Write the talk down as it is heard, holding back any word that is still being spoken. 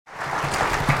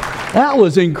That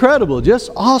was incredible,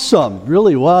 just awesome,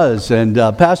 really was. And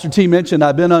Pastor T mentioned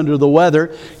I've been under the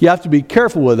weather. You have to be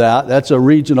careful with that. That's a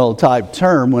regional type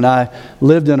term. When I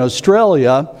lived in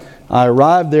Australia, I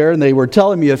arrived there and they were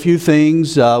telling me a few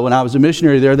things when I was a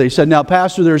missionary there. They said, now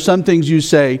Pastor, there are some things you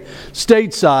say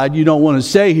stateside you don't want to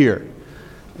say here.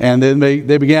 And then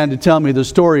they began to tell me the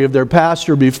story of their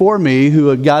pastor before me who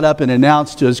had got up and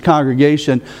announced to his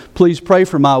congregation, please pray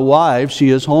for my wife. She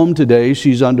is home today.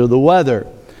 She's under the weather.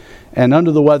 And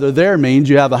under the weather there means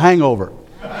you have a hangover.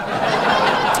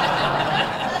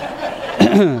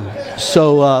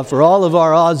 So for all of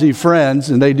our Aussie friends,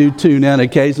 and they do tune in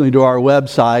occasionally to our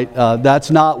website, that's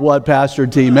not what Pastor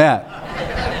T meant.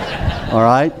 All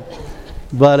right?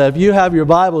 But if you have your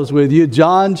Bibles with you,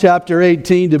 John chapter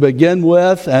 18 to begin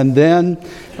with, and then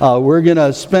we're going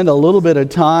to spend a little bit of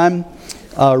time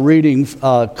reading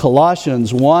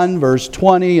Colossians 1 verse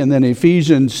 20 and then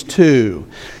Ephesians 2.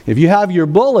 If you have your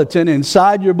bulletin,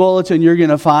 inside your bulletin you're going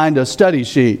to find a study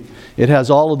sheet. It has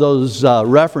all of those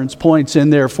reference points in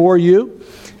there for you.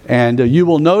 And you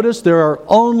will notice there are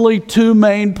only two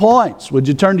main points. Would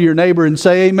you turn to your neighbor and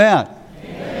say amen?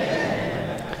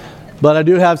 Amen. But I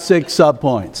do have 6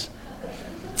 subpoints.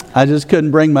 I just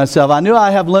couldn't bring myself. I knew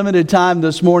I have limited time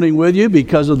this morning with you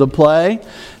because of the play.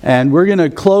 And we're going to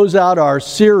close out our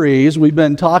series. We've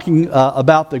been talking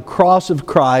about the cross of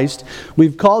Christ.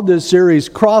 We've called this series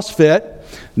CrossFit,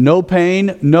 no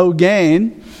pain, no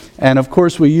gain. And of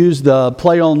course we use the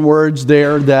play on words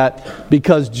there that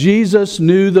because Jesus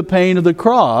knew the pain of the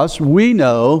cross, we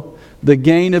know the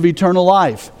gain of eternal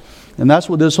life. And that's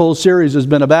what this whole series has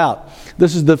been about.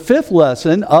 This is the 5th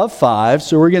lesson of 5,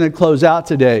 so we're going to close out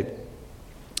today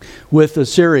with the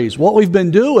series. What we've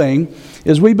been doing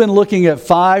is we've been looking at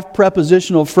 5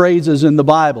 prepositional phrases in the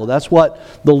Bible. That's what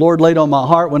the Lord laid on my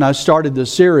heart when I started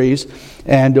this series.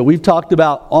 And we've talked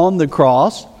about on the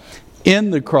cross, in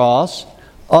the cross,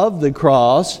 of the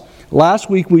cross. Last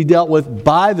week we dealt with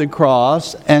by the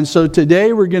cross. And so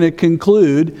today we're going to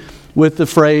conclude with the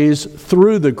phrase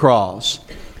through the cross.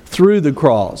 Through the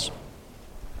cross.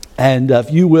 And if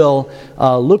you will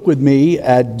look with me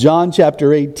at John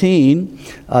chapter 18,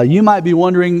 you might be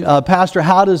wondering, Pastor,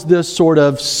 how does this sort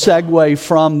of segue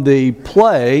from the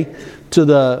play to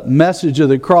the message of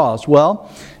the cross? Well,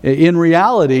 in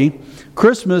reality,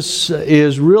 Christmas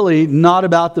is really not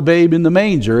about the babe in the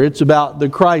manger. It's about the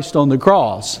Christ on the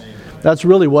cross. That's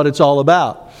really what it's all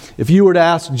about. If you were to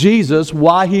ask Jesus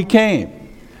why he came,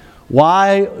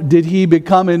 why did he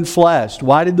become in flesh?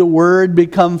 Why did the Word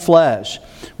become flesh?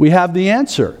 We have the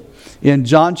answer in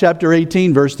John chapter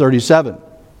 18, verse 37.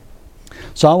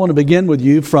 So I want to begin with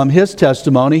you from his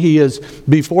testimony. He is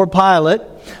before Pilate.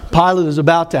 Pilate is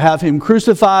about to have him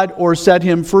crucified or set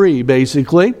him free,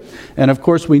 basically. And of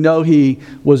course, we know he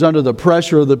was under the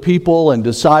pressure of the people and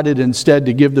decided instead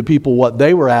to give the people what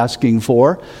they were asking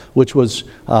for, which was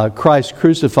Christ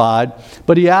crucified.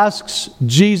 But he asks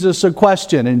Jesus a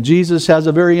question, and Jesus has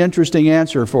a very interesting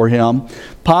answer for him.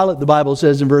 Pilate, the Bible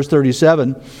says in verse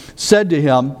 37, said to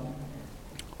him,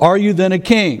 "Are you then a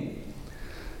king?"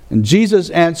 And Jesus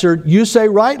answered, "You say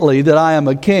rightly that I am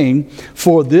a king.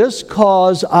 For this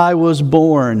cause I was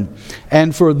born,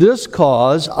 and for this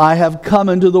cause I have come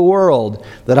into the world,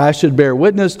 that I should bear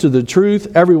witness to the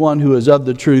truth. Everyone who is of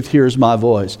the truth hears my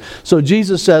voice." So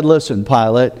Jesus said, "Listen,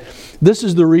 Pilate, this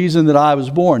is the reason that I was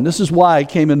born. This is why I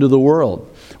came into the world."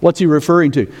 What's he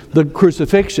referring to? The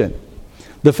crucifixion.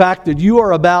 The fact that you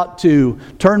are about to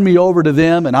turn me over to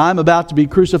them and I'm about to be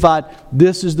crucified.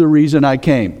 This is the reason I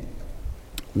came.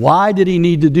 Why did he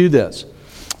need to do this?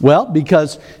 Well,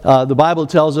 because the Bible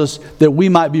tells us that we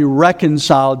might be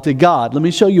reconciled to God. Let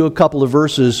me show you a couple of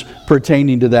verses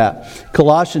pertaining to that.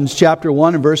 Colossians chapter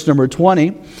 1 and verse number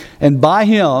 20. "And by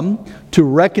him to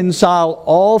reconcile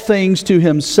all things to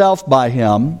himself by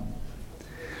him,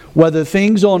 whether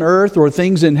things on earth or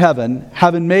things in heaven,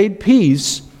 having made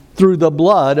peace through the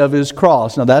blood of his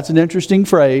cross." Now that's an interesting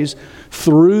phrase,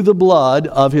 through the blood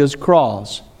of his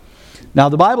cross. Now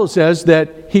the Bible says that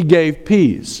he gave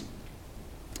peace.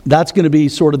 That's going to be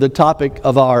sort of the topic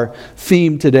of our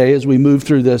theme today as we move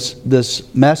through this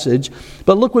message.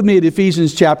 But look with me at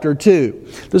Ephesians chapter 2.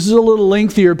 This is a little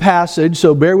lengthier passage,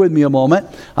 so bear with me a moment.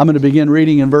 I'm going to begin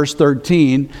reading in verse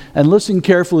 13 and listen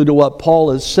carefully to what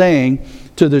Paul is saying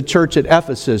to the church at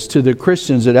Ephesus, to the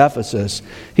Christians at Ephesus.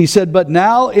 He said, "But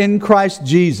now in Christ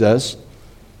Jesus,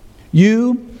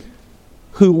 you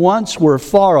who once were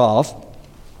far off,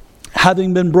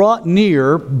 having been brought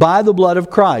near by the blood of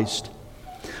Christ.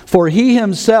 For he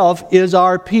himself is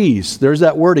our peace." There's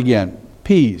that word again,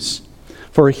 peace.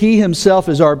 "For he himself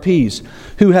is our peace,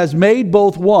 who has made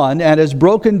both one and has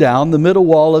broken down the middle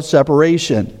wall of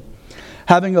separation,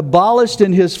 having abolished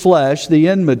in his flesh the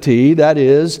enmity, that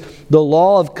is, the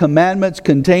law of commandments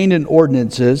contained in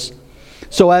ordinances,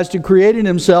 so as to create in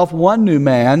himself one new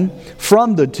man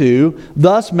from the two,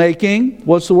 thus making,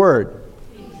 what's the word?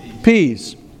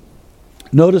 Peace.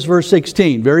 Notice verse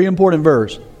 16, very important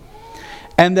verse.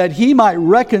 And that he might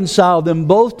reconcile them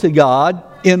both to God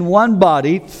in one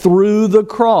body through the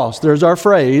cross. There's our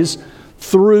phrase,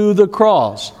 through the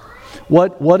cross.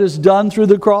 What is done through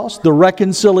the cross? The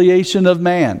reconciliation of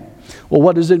man. Well,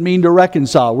 what does it mean to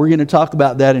reconcile? We're going to talk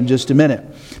about that in just a minute.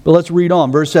 But let's read on,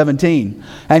 verse 17.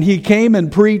 And he came and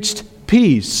preached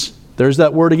peace. There's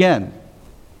that word again.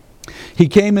 He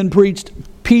came and preached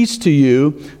peace to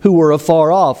you who were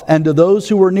afar off, and to those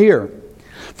who were near.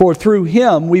 For through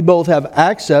him we both have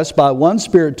access by one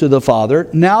Spirit to the Father.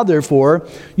 Now therefore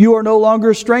you are no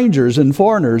longer strangers and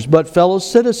foreigners, but fellow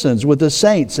citizens with the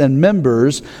saints and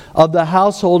members of the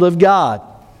household of God.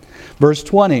 Verse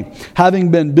 20, having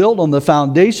been built on the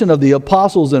foundation of the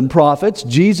apostles and prophets,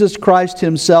 Jesus Christ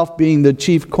himself being the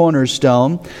chief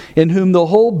cornerstone, in whom the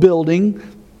whole building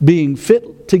being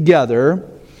fit together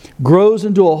grows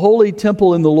into a holy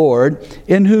temple in the Lord,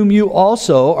 in whom you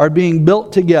also are being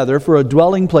built together for a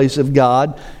dwelling place of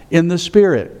God in the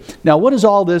Spirit. Now, what does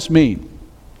all this mean?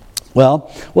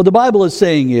 Well, what the Bible is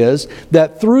saying is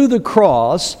that through the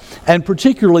cross, and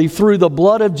particularly through the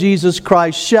blood of Jesus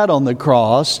Christ shed on the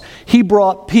cross, He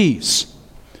brought peace.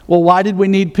 Well, why did we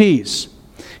need peace?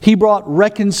 He brought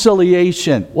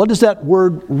reconciliation. What does that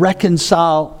word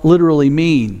reconcile literally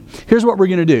mean? Here's what we're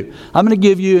going to do. I'm going to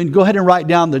give you, and go ahead and write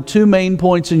down the two main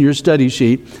points in your study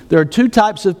sheet. There are two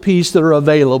types of peace that are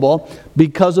available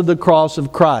because of the cross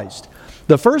of Christ.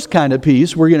 The first kind of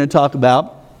peace we're going to talk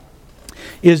about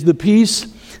is the peace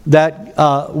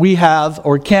that we have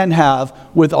or can have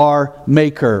with our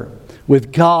Maker,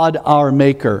 with God our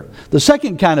Maker. The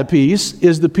second kind of peace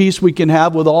is the peace we can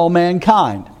have with all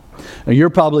mankind. Now, you're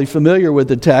probably familiar with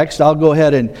the text. I'll go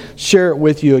ahead and share it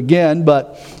with you again,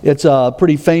 but it's a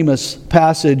pretty famous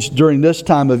passage during this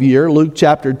time of year. Luke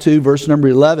chapter 2, verse number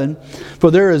 11. For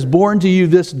there is born to you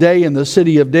this day in the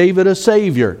city of David a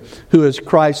Savior, who is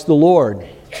Christ the Lord.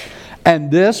 And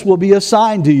this will be a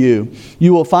sign to you.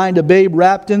 You will find a babe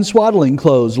wrapped in swaddling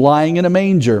clothes, lying in a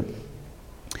manger.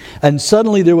 And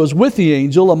suddenly there was with the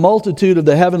angel a multitude of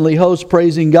the heavenly host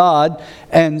praising God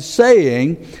and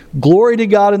saying, Glory to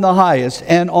God in the highest,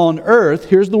 and on earth,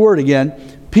 here's the word again,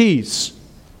 peace.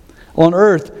 On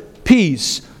earth,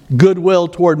 peace, goodwill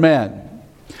toward men.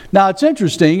 Now it's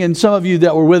interesting, and some of you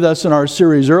that were with us in our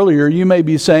series earlier, you may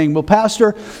be saying, well,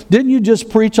 Pastor, didn't you just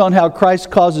preach on how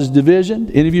Christ causes division?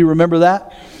 Any of you remember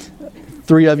that?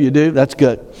 3 of you do? That's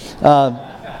good.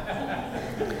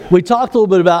 We talked a little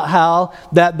bit about how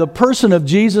that the person of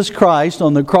Jesus Christ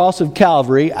on the cross of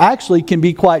Calvary actually can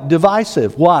be quite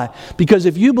divisive. Why? Because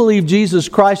if you believe Jesus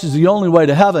Christ is the only way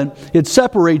to heaven, it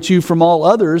separates you from all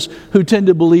others who tend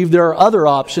to believe there are other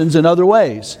options and other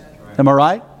ways. Am I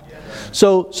right?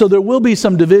 So there will be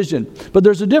some division. But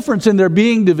there's a difference in there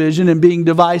being division and being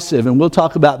divisive. And we'll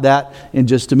talk about that in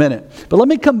just a minute. But let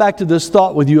me come back to this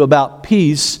thought with you about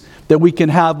peace that we can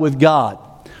have with God.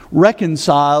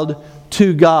 Reconciled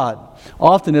to God.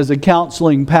 Often as a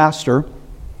counseling pastor,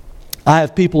 I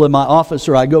have people in my office,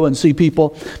 or I go and see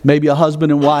people, maybe a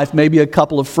husband and wife, maybe a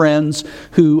couple of friends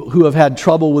who have had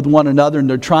trouble with one another and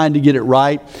they're trying to get it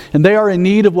right. And they are in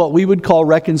need of what we would call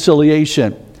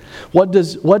reconciliation. What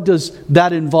does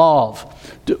that involve?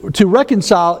 To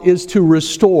reconcile is to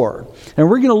restore. And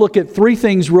we're going to look at 3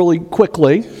 things really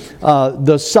quickly.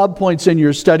 The subpoints in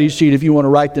your study sheet, if you want to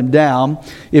write them down.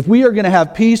 If we are going to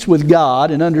have peace with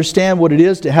God and understand what it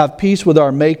is to have peace with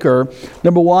our Maker,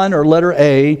 number 1, or letter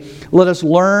A, let us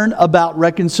learn about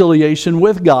reconciliation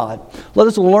with God. Let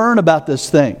us learn about this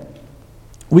thing.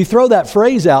 We throw that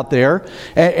phrase out there,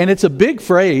 and it's a big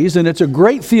phrase, and it's a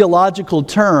great theological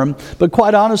term, but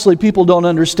quite honestly, people don't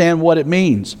understand what it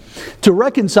means. To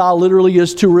reconcile literally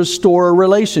is to restore a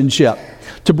relationship,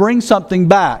 to bring something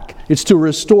back. It's to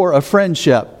restore a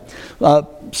friendship.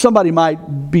 Somebody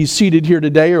might be seated here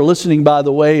today or listening by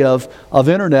the way of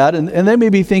internet, and they may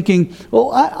be thinking,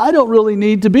 well, I don't really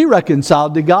need to be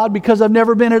reconciled to God because I've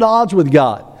never been at odds with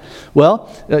God.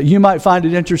 Well, you might find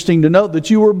it interesting to note that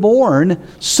you were born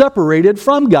separated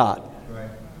from God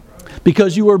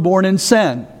because you were born in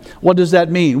sin. What does that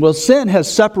mean? Well, sin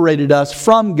has separated us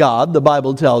from God, the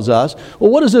Bible tells us.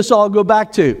 Well, what does this all go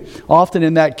back to? Often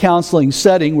in that counseling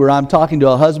setting where I'm talking to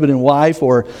a husband and wife,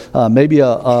 or maybe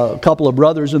a couple of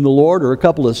brothers in the Lord, or a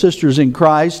couple of sisters in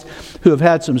Christ who have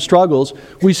had some struggles,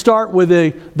 we start with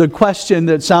the question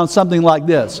that sounds something like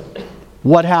this.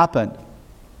 What happened?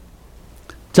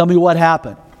 Tell me what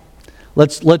happened.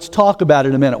 Let's talk about it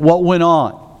in a minute. What went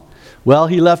on? Well,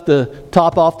 he left the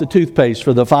top off the toothpaste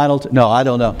for the final... No, I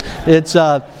don't know.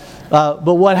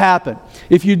 But what happened?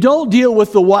 If you don't deal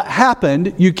with the what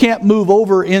happened, you can't move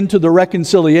over into the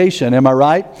reconciliation. Am I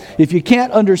right? If you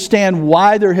can't understand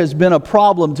why there has been a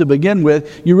problem to begin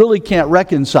with, you really can't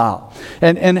reconcile.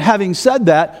 And having said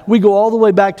that, we go all the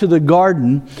way back to the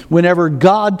garden whenever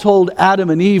God told Adam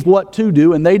and Eve what to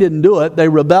do, and they didn't do it. They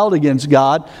rebelled against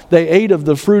God. They ate of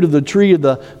the fruit of the tree of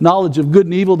the knowledge of good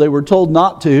and evil. They were told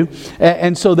not to.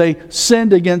 And so they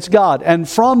sinned against God. And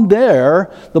from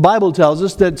there, the Bible tells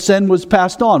us that sin was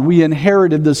passed on. We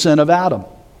inherited the sin of Adam.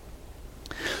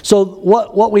 So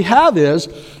what we have is,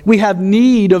 we have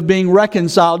need of being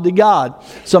reconciled to God.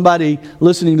 Somebody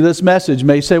listening to this message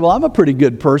may say, well, I'm a pretty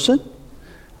good person.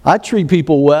 I treat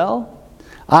people well.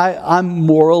 I'm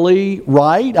morally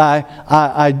right.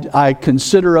 I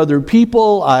consider other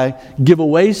people. I give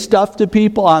away stuff to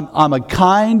people. I'm a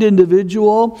kind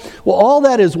individual. Well, all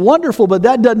that is wonderful, but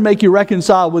that doesn't make you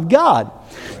reconciled with God.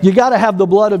 You got to have the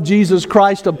blood of Jesus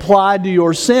Christ applied to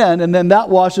your sin, and then that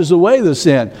washes away the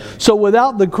sin. So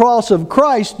without the cross of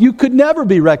Christ, you could never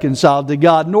be reconciled to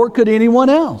God, nor could anyone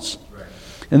else.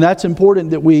 And that's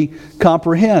important that we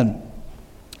comprehend.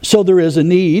 So there is a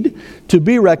need to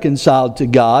be reconciled to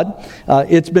God.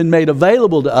 It's been made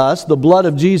available to us. The blood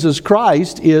of Jesus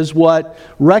Christ is what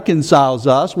reconciles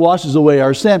us, washes away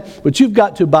our sin. But you've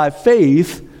got to, by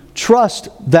faith, trust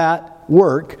that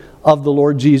work of the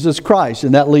Lord Jesus Christ.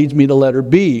 And that leads me to letter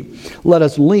B. Let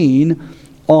us lean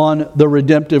on the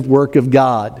redemptive work of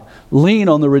God. Lean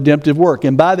on the redemptive work.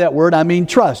 And by that word, I mean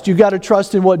trust. You've got to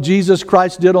trust in what Jesus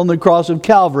Christ did on the cross of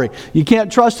Calvary. You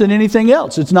can't trust in anything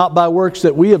else. It's not by works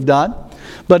that we have done,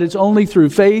 but it's only through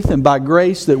faith and by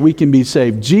grace that we can be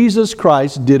saved. Jesus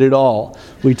Christ did it all.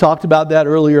 We talked about that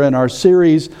earlier in our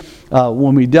series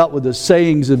when we dealt with the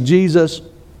sayings of Jesus.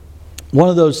 One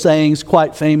of those sayings,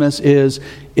 quite famous, is,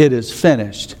 "It is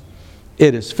finished."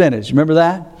 It is finished. Remember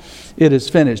that? It is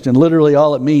finished. And literally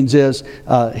all it means is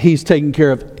He's taken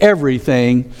care of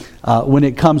everything when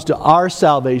it comes to our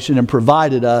salvation and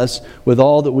provided us with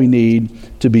all that we need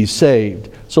to be saved.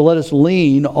 So let us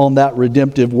lean on that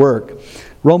redemptive work.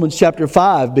 Romans chapter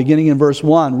 5, beginning in verse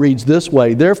 1, reads this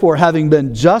way: "Therefore, having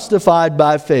been justified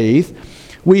by faith,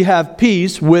 we have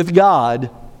peace with God."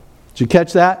 Did you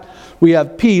catch that? We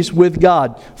have peace with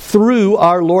God through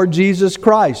our Lord Jesus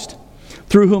Christ,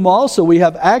 through whom also we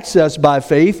have access by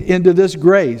faith into this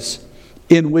grace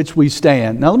in which we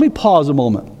stand. Now let me pause a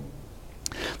moment.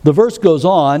 The verse goes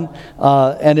on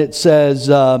and it says,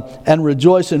 "and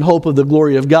rejoice in hope of the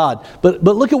glory of God." But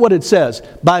look at what it says.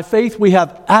 By faith we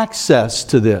have access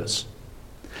to this.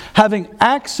 Having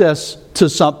access to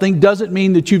something doesn't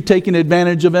mean that you've taken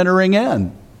advantage of entering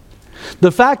in.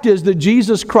 The fact is that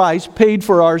Jesus Christ paid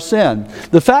for our sin.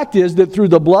 The fact is that through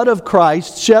the blood of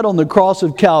Christ shed on the cross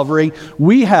of Calvary,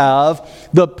 we have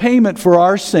the payment for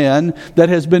our sin that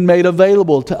has been made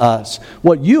available to us.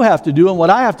 What you have to do and what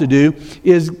I have to do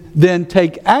is then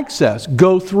take access,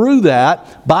 go through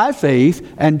that by faith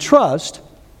and trust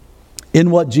in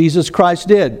what Jesus Christ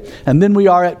did. And then we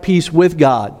are at peace with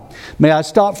God. May I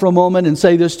stop for a moment and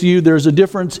say this to you? There's a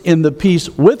difference in the peace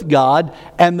with God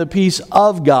and the peace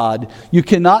of God. You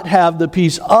cannot have the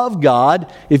peace of God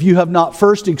if you have not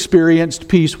first experienced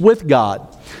peace with God.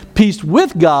 Peace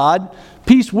with God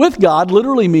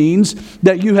literally means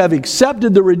that you have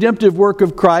accepted the redemptive work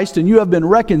of Christ and you have been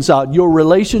reconciled. Your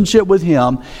relationship with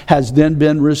Him has then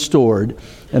been restored.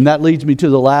 And that leads me to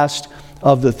the last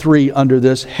of the three under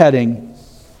this heading.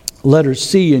 Letter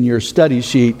C in your study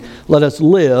sheet. Let us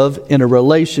live in a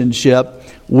relationship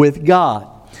with God.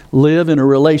 Live in a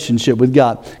relationship with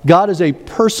God. God is a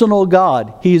personal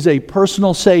God. He is a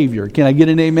personal Savior. Can I get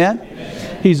an amen?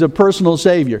 Amen. He's a personal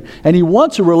Savior. And He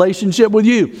wants a relationship with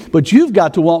you. But you've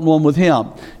got to want one with Him.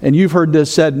 And you've heard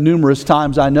this said numerous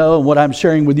times, I know. And what I'm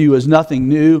sharing with you is nothing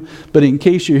new. But in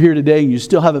case you're here today and you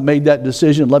still haven't made that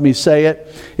decision, let me say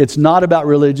it. It's not about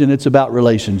religion. It's about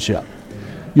relationship.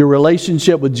 Your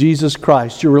relationship with Jesus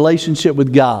Christ. Your relationship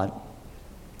with God.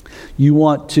 You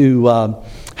want to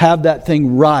have that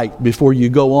thing right before you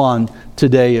go on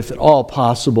today, if at all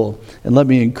possible. And let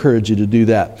me encourage you to do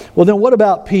that. Well, then what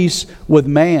about peace with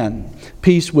man?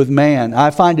 Peace with man.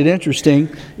 I find it interesting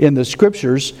in the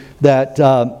Scriptures that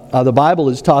the Bible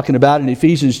is talking about in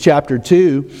Ephesians chapter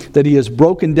 2 that He has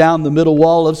broken down the middle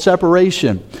wall of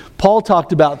separation. Paul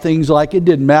talked about things like it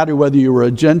didn't matter whether you were a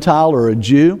Gentile or a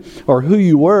Jew or who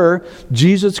you were,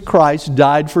 Jesus Christ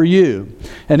died for you.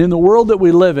 And in the world that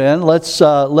we live in,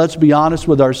 let's be honest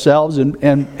with ourselves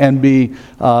and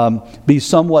be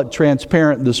somewhat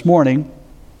transparent this morning.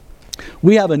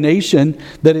 We have a nation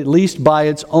that, at least by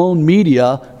its own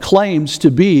media, claims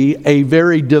to be a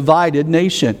very divided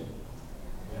nation.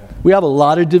 We have a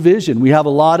lot of division. We have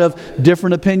a lot of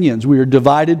different opinions. We are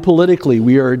divided politically.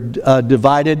 We are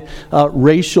divided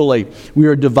racially. We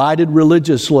are divided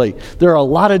religiously. There are a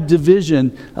lot of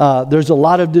division. There's a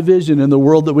lot of division in the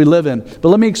world that we live in. But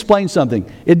let me explain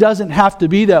something. It doesn't have to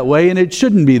be that way, and it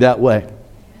shouldn't be that way.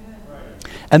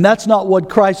 And that's not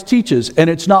what Christ teaches, and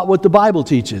it's not what the Bible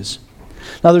teaches.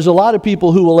 Now, there's a lot of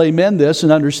people who will amen this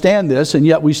and understand this, and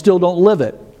yet we still don't live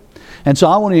it. And so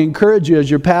I want to encourage you as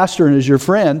your pastor and as your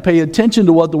friend, pay attention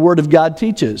to what the Word of God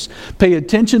teaches. Pay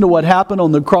attention to what happened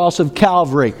on the cross of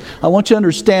Calvary. I want you to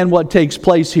understand what takes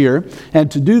place here.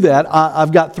 And to do that,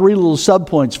 I've got 3 little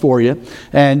subpoints for you.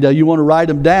 And you want to write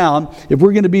them down. If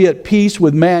we're going to be at peace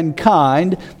with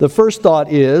mankind, the first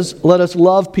thought is, let us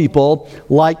love people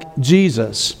like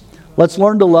Jesus. Let's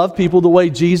learn to love people the way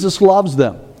Jesus loves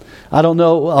them. I don't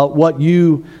know what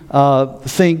you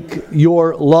think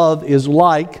your love is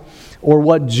like, or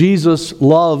what Jesus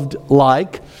loved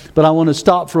like. But I want to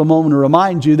stop for a moment and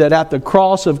remind you that at the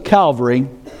cross of Calvary,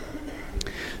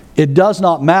 it does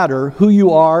not matter who you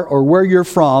are or where you're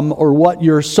from or what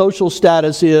your social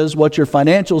status is, what your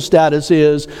financial status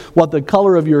is, what the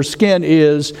color of your skin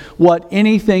is, what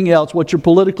anything else, what your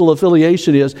political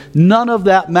affiliation is. None of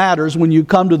that matters when you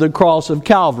come to the cross of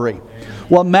Calvary.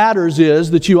 What matters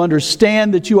is that you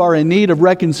understand that you are in need of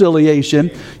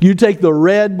reconciliation. You take the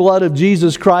red blood of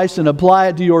Jesus Christ and apply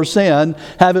it to your sin,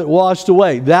 have it washed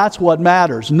away. That's what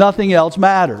matters. Nothing else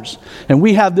matters. And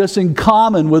we have this in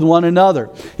common with one another.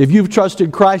 If you've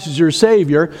trusted Christ as your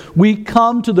Savior, we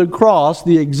come to the cross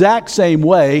the exact same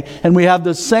way, and we have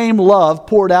the same love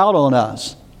poured out on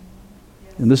us.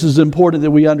 And this is important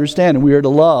that we understand, and we are to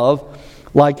love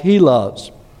like He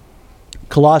loves.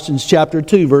 Colossians chapter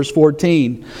 2, verse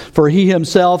 14. For He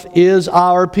Himself is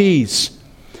our peace,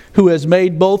 who has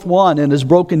made both one and has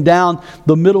broken down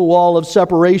the middle wall of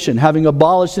separation, having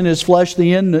abolished in His flesh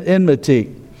the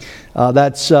enmity.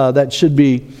 That should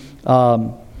be,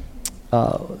 that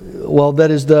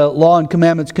is the law and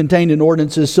commandments contained in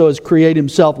ordinances, so as create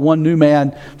Himself one new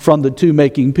man from the two,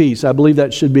 making peace. I believe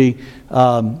that should be,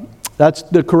 that's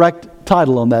the correct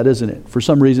title on that, isn't it? For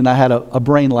some reason I had a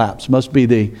brain lapse. Must be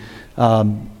the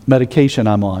medication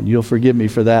I'm on. You'll forgive me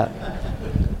for that.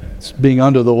 It's being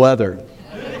under the weather.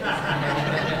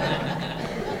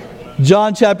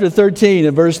 John chapter 13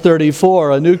 and verse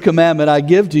 34, a new commandment I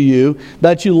give to you,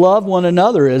 that you love one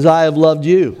another as I have loved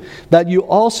you, that you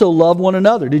also love one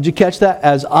another. Did you catch that?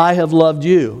 As I have loved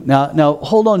you. Now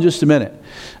hold on just a minute.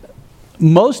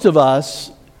 Most of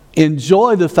us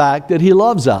enjoy the fact that He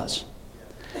loves us.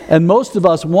 And most of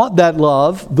us want that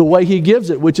love the way He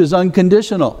gives it, which is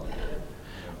unconditional.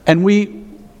 And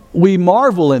we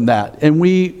marvel in that, and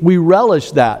we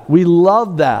relish that. We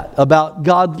love that about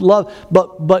God's love.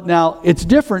 But now it's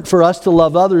different for us to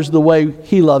love others the way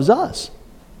He loves us.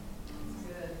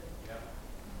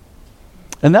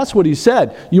 And that's what He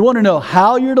said. You want to know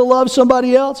how you're to love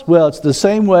somebody else? Well, it's the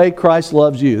same way Christ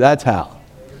loves you. That's how.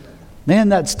 Man,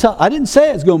 that's tough. I didn't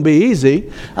say it's going to be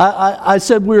easy. I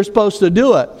said we were supposed to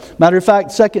do it. Matter of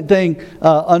fact, second thing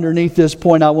underneath this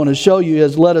point I want to show you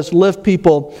is let us lift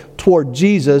people toward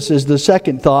Jesus is the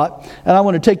second thought. And I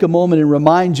want to take a moment and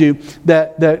remind you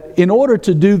that in order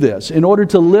to do this, in order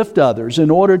to lift others,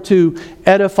 in order to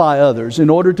edify others, in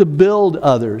order to build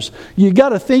others, you got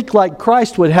to think like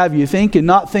Christ would have you think and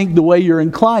not think the way you're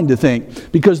inclined to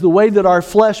think. Because the way that our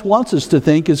flesh wants us to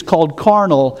think is called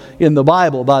carnal in the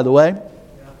Bible, by the way.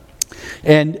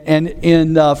 And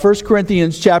in 1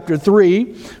 Corinthians chapter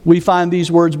 3, we find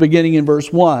these words beginning in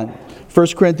verse 1. 1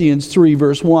 Corinthians 3,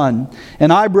 verse 1.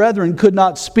 And I, brethren, could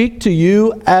not speak to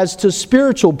you as to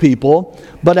spiritual people,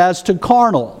 but as to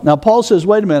carnal. Now, Paul says,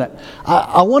 wait a minute.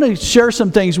 I want to share some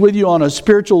things with you on a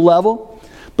spiritual level,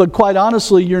 but quite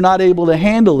honestly, you're not able to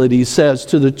handle it, he says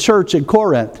to the church at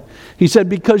Corinth. He said,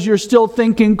 because you're still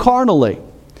thinking carnally.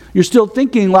 You're still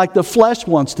thinking like the flesh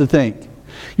wants to think.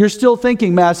 You're still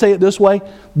thinking, may I say it this way?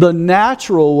 The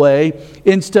natural way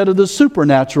instead of the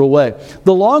supernatural way.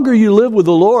 The longer you live with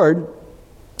the Lord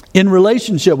in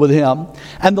relationship with Him,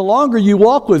 and the longer you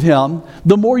walk with Him,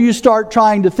 the more you start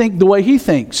trying to think the way He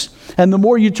thinks. And the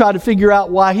more you try to figure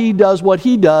out why He does what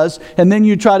He does, and then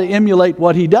you try to emulate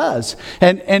what He does.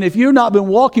 And if you've not been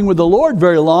walking with the Lord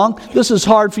very long, this is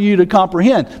hard for you to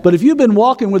comprehend. But if you've been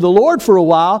walking with the Lord for a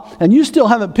while, and you still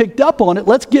haven't picked up on it,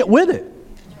 let's get with it.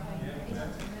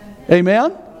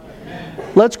 Amen?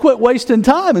 Let's quit wasting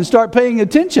time and start paying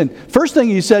attention. First thing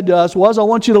He said to us was, I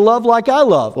want you to love like I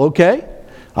love. Okay?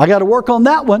 I got to work on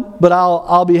that one, but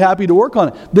I'll be happy to work on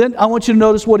it. Then I want you to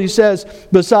notice what he says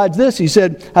besides this. He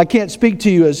said, I can't speak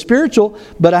to you as spiritual,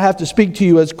 but I have to speak to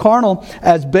you as carnal,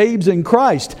 as babes in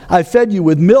Christ. I fed you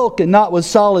with milk and not with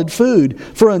solid food.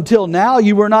 For until now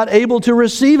you were not able to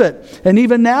receive it. And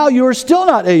even now you are still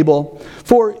not able,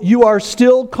 for you are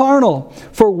still carnal.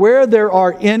 For where there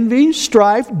are envy,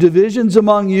 strife, divisions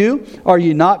among you, are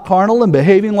you not carnal and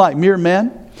behaving like mere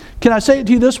men? Can I say it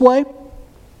to you this way?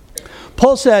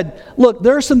 Paul said, look,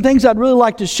 there are some things I'd really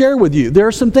like to share with you. There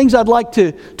are some things I'd like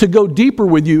to go deeper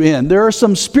with you in. There are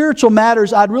some spiritual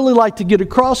matters I'd really like to get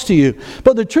across to you.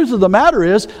 But the truth of the matter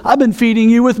is, I've been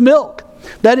feeding you with milk.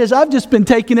 That is, I've just been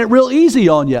taking it real easy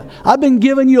on you. I've been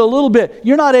giving you a little bit.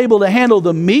 You're not able to handle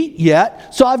the meat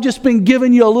yet, so I've just been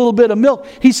giving you a little bit of milk.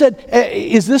 He said,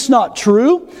 is this not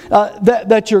true,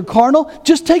 that you're carnal?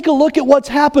 Just take a look at what's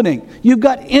happening. You've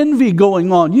got envy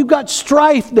going on. You've got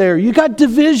strife there. You've got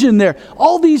division there.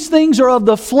 All these things are of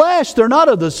the flesh. They're not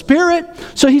of the Spirit.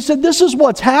 So he said, this is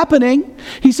what's happening.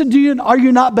 He said, are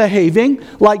you not behaving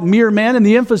like mere men? And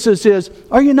the emphasis is,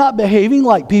 are you not behaving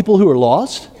like people who are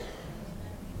lost?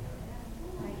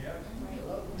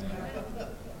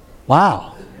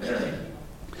 Wow.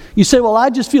 You say, well, I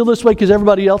just feel this way because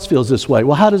everybody else feels this way.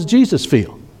 Well, how does Jesus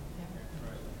feel?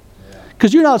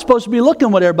 Because you're not supposed to be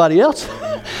looking what everybody else.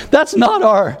 That's not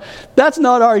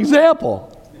our example.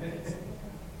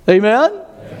 Amen?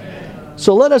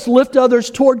 So let us lift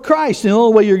others toward Christ. And the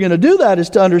only way you're going to do that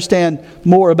is to understand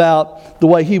more about the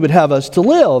way He would have us to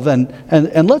live.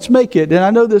 And let's make it, and I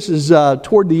know this is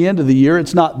toward the end of the year.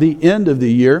 It's not the end of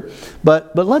the year.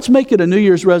 But let's make it a New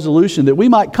Year's resolution that we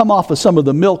might come off of some of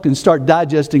the milk and start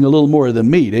digesting a little more of the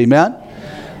meat. Amen?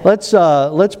 Let's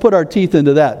put our teeth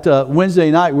into that.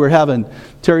 Wednesday night we're having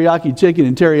teriyaki chicken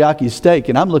and teriyaki steak.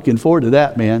 And I'm looking forward to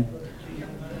that, man.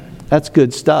 That's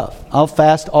good stuff. I'll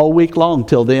fast all week long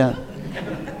till then.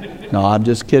 No, I'm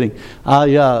just kidding.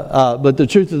 But the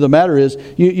truth of the matter is,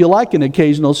 you like an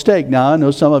occasional steak. Now, I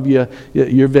know some of you,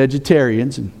 you're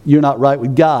vegetarians, and you're not right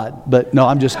with God. But no,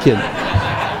 I'm just kidding.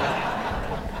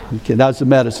 I'm kidding. That was the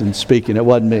medicine speaking. It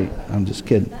wasn't me. I'm just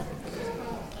kidding.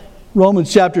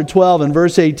 Romans chapter 12 and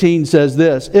verse 18 says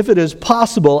this, if it is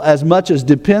possible, as much as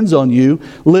depends on you,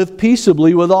 live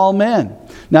peaceably with all men.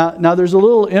 Now there's a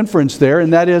little inference there,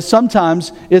 and that is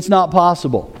sometimes it's not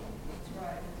possible.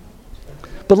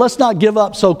 But let's not give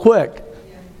up so quick.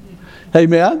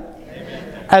 Amen?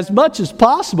 As much as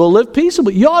possible, live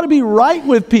peaceably. You ought to be right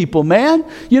with people, man.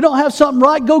 You don't have something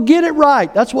right, go get it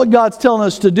right. That's what God's telling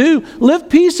us to do. Live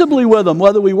peaceably with them.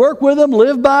 Whether we work with them,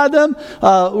 live by them,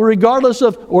 regardless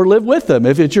of, or live with them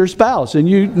if it's your spouse. And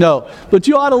you know. But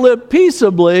you ought to live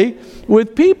peaceably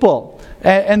with people.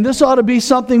 And this ought to be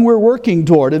something we're working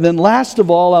toward. And then last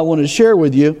of all, I want to share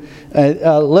with you,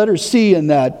 letter C in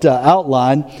that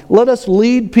outline, let us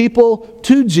lead people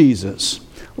to Jesus.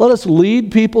 Let us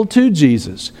lead people to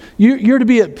Jesus. You're to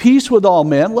be at peace with all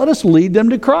men. Let us lead them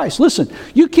to Christ. Listen,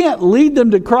 you can't lead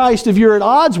them to Christ if you're at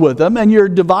odds with them and you're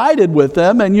divided with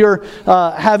them and you're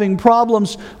having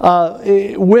problems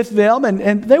with them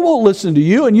and they won't listen to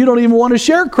you and you don't even want to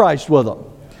share Christ with them.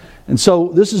 And so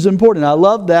this is important. I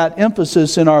love that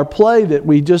emphasis in our play that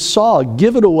we just saw.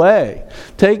 Give it away.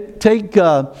 Take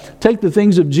the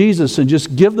things of Jesus and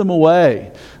just give them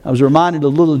away. I was reminded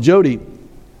of little Jody,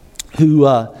 who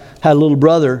had a little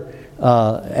brother,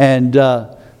 and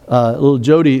little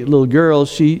Jody, little girl,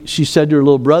 she said to her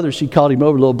little brother, she called him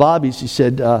over, little Bobby, she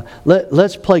said,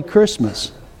 let's play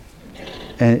Christmas.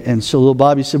 And so little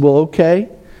Bobby said, well, okay.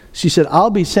 She said, I'll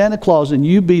be Santa Claus and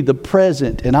you be the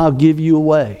present and I'll give you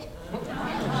away.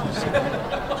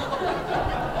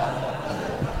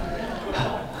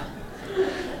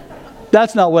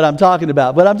 That's not what I'm talking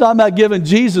about. But I'm talking about giving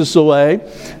Jesus away.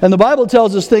 And the Bible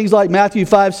tells us things like Matthew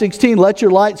 5:16, let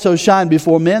your light so shine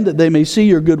before men that they may see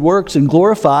your good works and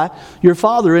glorify your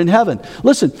Father in heaven.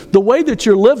 Listen, the way that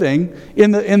you're living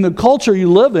in the culture you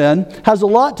live in has a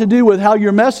lot to do with how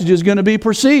your message is going to be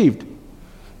perceived.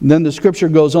 And then the scripture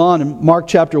goes on in Mark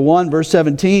chapter 1, verse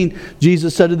 17,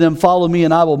 Jesus said to them, follow me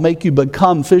and I will make you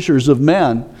become fishers of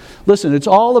men. Listen, it's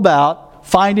all about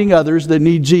finding others that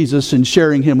need Jesus and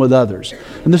sharing Him with others.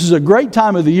 And this is a great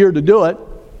time of the year to do it.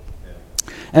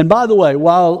 And by the way,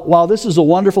 while this is a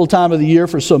wonderful time of the year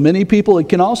for so many people, it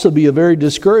can also be a very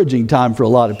discouraging time for a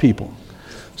lot of people.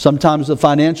 Sometimes the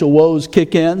financial woes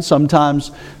kick in.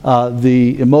 Sometimes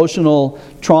the emotional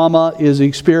trauma is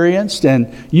experienced.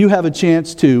 And you have a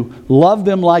chance to love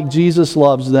them like Jesus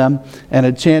loves them and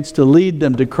a chance to lead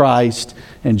them to Christ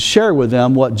and share with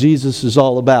them what Jesus is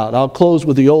all about. I'll close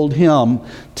with the old hymn,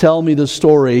 Tell Me the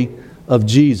Story of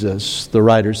Jesus, the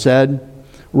writer said.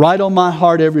 Write on my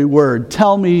heart every word.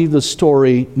 Tell me the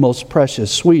story most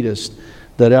precious, sweetest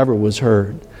that ever was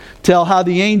heard. Tell how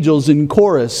the angels in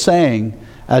chorus sang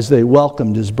as they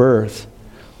welcomed his birth.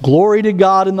 Glory to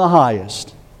God in the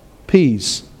highest,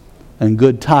 peace and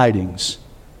good tidings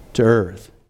to earth.